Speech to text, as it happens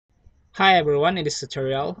Hi everyone, in this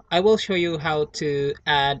tutorial, I will show you how to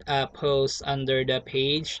add a post under the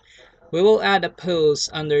page. We will add a post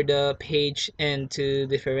under the page in two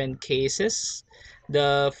different cases.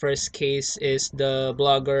 The first case is the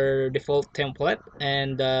Blogger default template,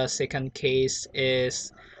 and the second case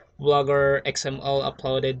is Blogger XML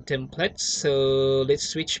uploaded template. So let's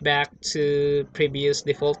switch back to previous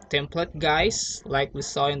default template, guys, like we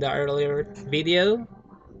saw in the earlier video.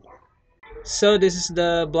 So this is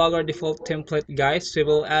the Blogger default template, guys. We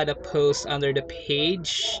will add a post under the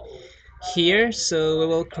page here. So we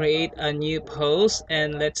will create a new post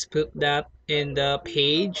and let's put that in the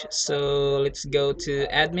page. So let's go to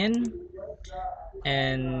admin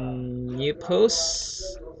and new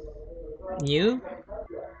post, new.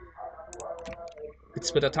 Let's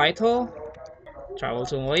put a title, travel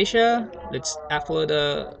to Malaysia. Let's upload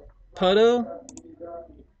a photo.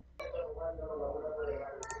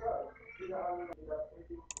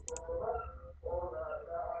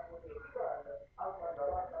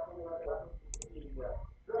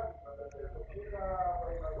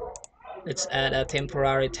 Let's add a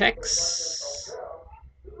temporary text.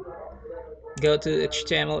 Go to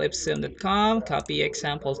html.epson.com, copy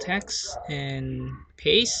example text and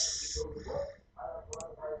paste.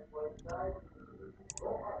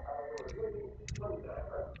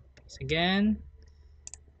 Again,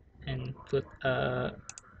 and put a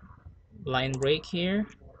line break here.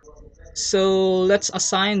 So let's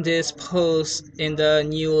assign this post in the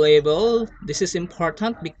new label. This is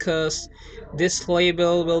important because this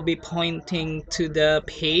label will be pointing to the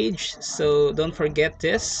page, so don't forget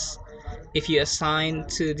this if you assign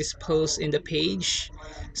to this post in the page.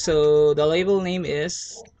 So the label name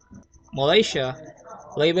is Malaysia,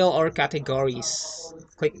 label or categories.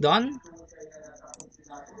 Click done.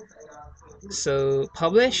 So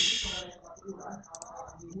publish,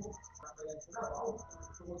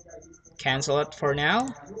 cancel it for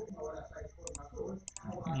now,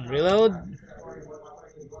 and reload.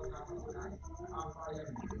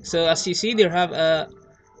 So as you see, there have a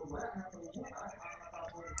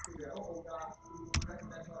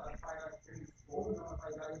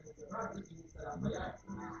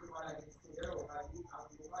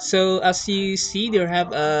there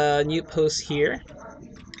have a new post here,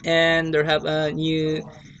 and there have a new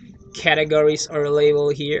categories or label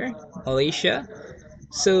here, Malaysia.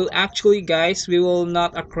 So actually, guys, we will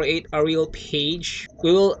not create a real page.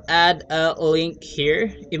 We will add a link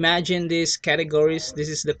here. Imagine these categories. This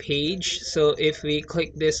is the page. So if we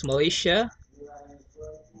click this Malaysia,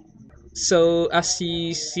 so as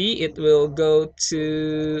you see, it will go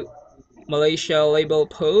to Malaysia label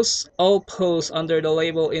posts. All posts under the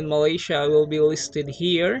label in Malaysia will be listed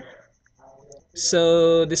here.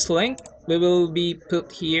 So this link we will be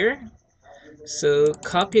put here. So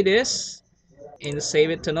copy this and save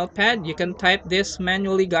it to Notepad. You can type this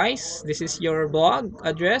manually, guys. This is your blog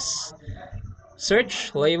address.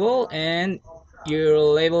 Search label and your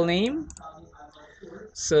label name.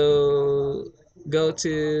 So go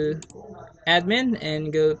to admin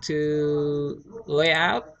and go to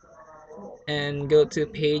layout and go to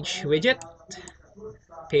page widget,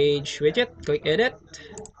 click edit.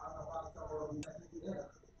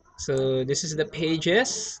 So this is the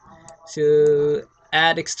pages. So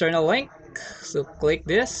add external link, so click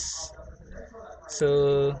this.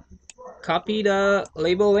 So copy the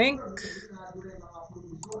label link,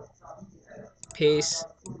 paste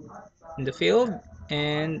in the field,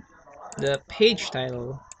 and the page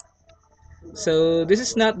title. So this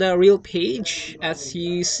is not the real page. As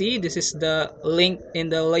you see, this is the link in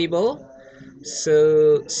the label.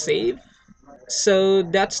 So save. So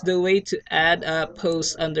that's the way to add a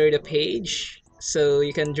post under the page. So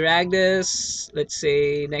you can drag this, let's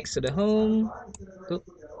say next to the home. Oop.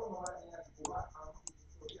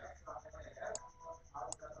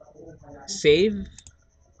 Save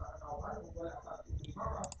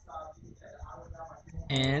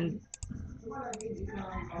and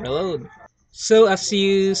reload. So as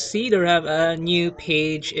you see, there have a new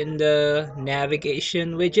page in the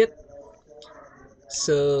navigation widget.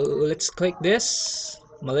 So let's click this,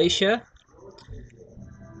 Malaysia.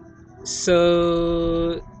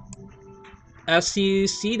 So as you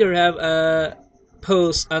see, there have a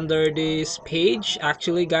post under this page.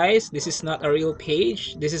 Actually, guys, this is not a real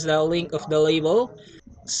page. This is the link of the label.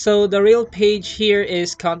 So the real page here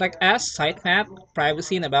is contact us, sitemap,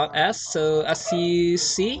 privacy, and about us. So as you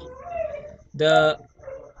see, the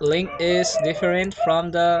link is different from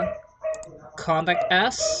the contact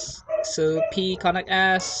us. So p contact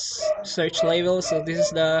us, search label. So this is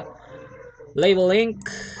the label link,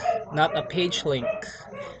 not a page link.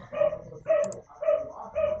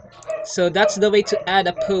 So that's the way to add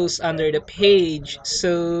a post under the page.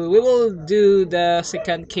 So we will do the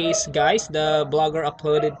second case, guys, the blogger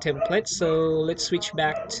uploaded template. So let's switch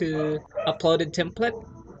back to uploaded template.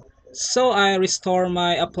 So I restore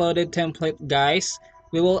my uploaded template, guys.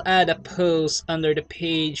 We will add a post under the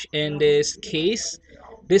page in this case.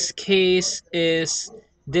 This case is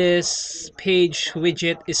this page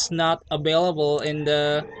widget is not available in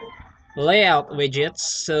the layout widgets,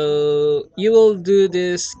 so you will do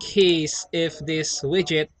this case if this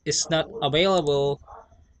widget is not available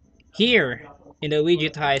here in the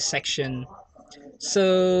widgetize section.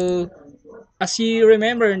 So as you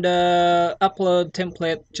remember in the upload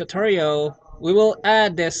template tutorial, we will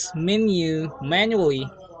add this menu manually.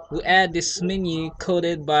 We add this menu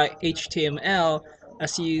coded by HTML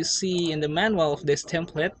as you see in the manual of this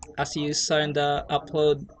template, as you saw in the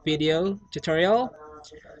upload video tutorial.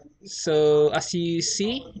 So as you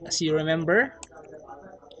see, as you remember,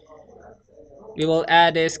 we will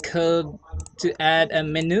add this code to add a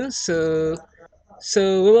menu. So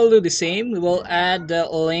we will do the same. We will add the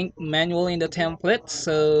link manually in the template.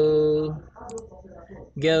 So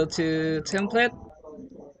go to template,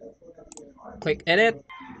 click edit.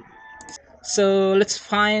 So let's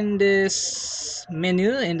find this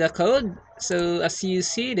menu in the code. So as you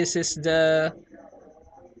see, this is the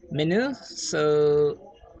menu. So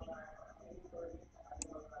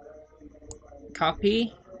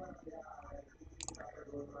copy,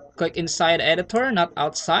 click inside editor, not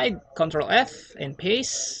outside. Control F and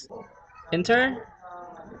paste. Enter.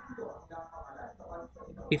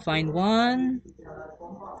 We find one.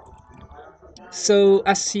 So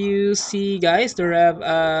as you see, guys, there have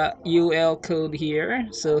a UL code here.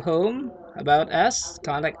 So home, about us,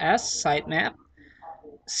 contact us, sitemap.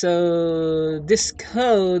 So this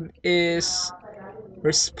code is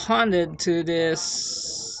responded to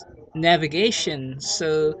this navigation.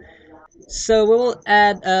 So we will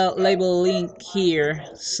add a label link here.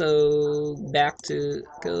 So back to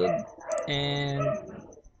code and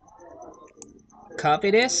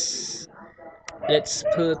copy this. Let's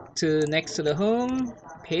put to next to the home,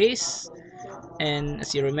 paste, and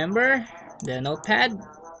as you remember, the notepad,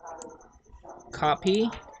 copy,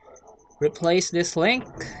 replace this link.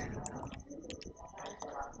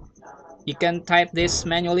 You can type this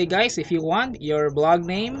manually, guys, if you want, your blog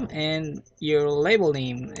name and your label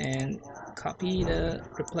name, and copy the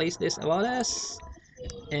replace this about us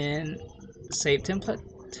and save template.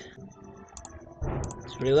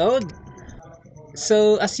 Let's reload.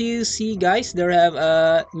 So as you see, guys, there have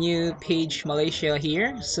a new page Malaysia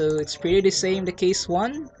here. So it's pretty the same the case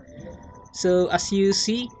one. So as you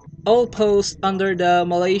see, all posts under the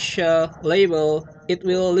Malaysia label, it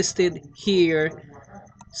will listed here.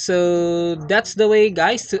 So that's the way,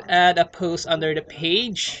 guys, to add a post under the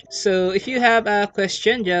page. So if you have a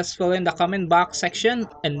question, just fill in the comment box section,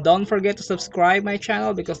 and don't forget to subscribe my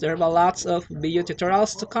channel because there are lots of video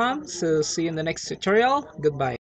tutorials to come. So see you in the next tutorial. Goodbye.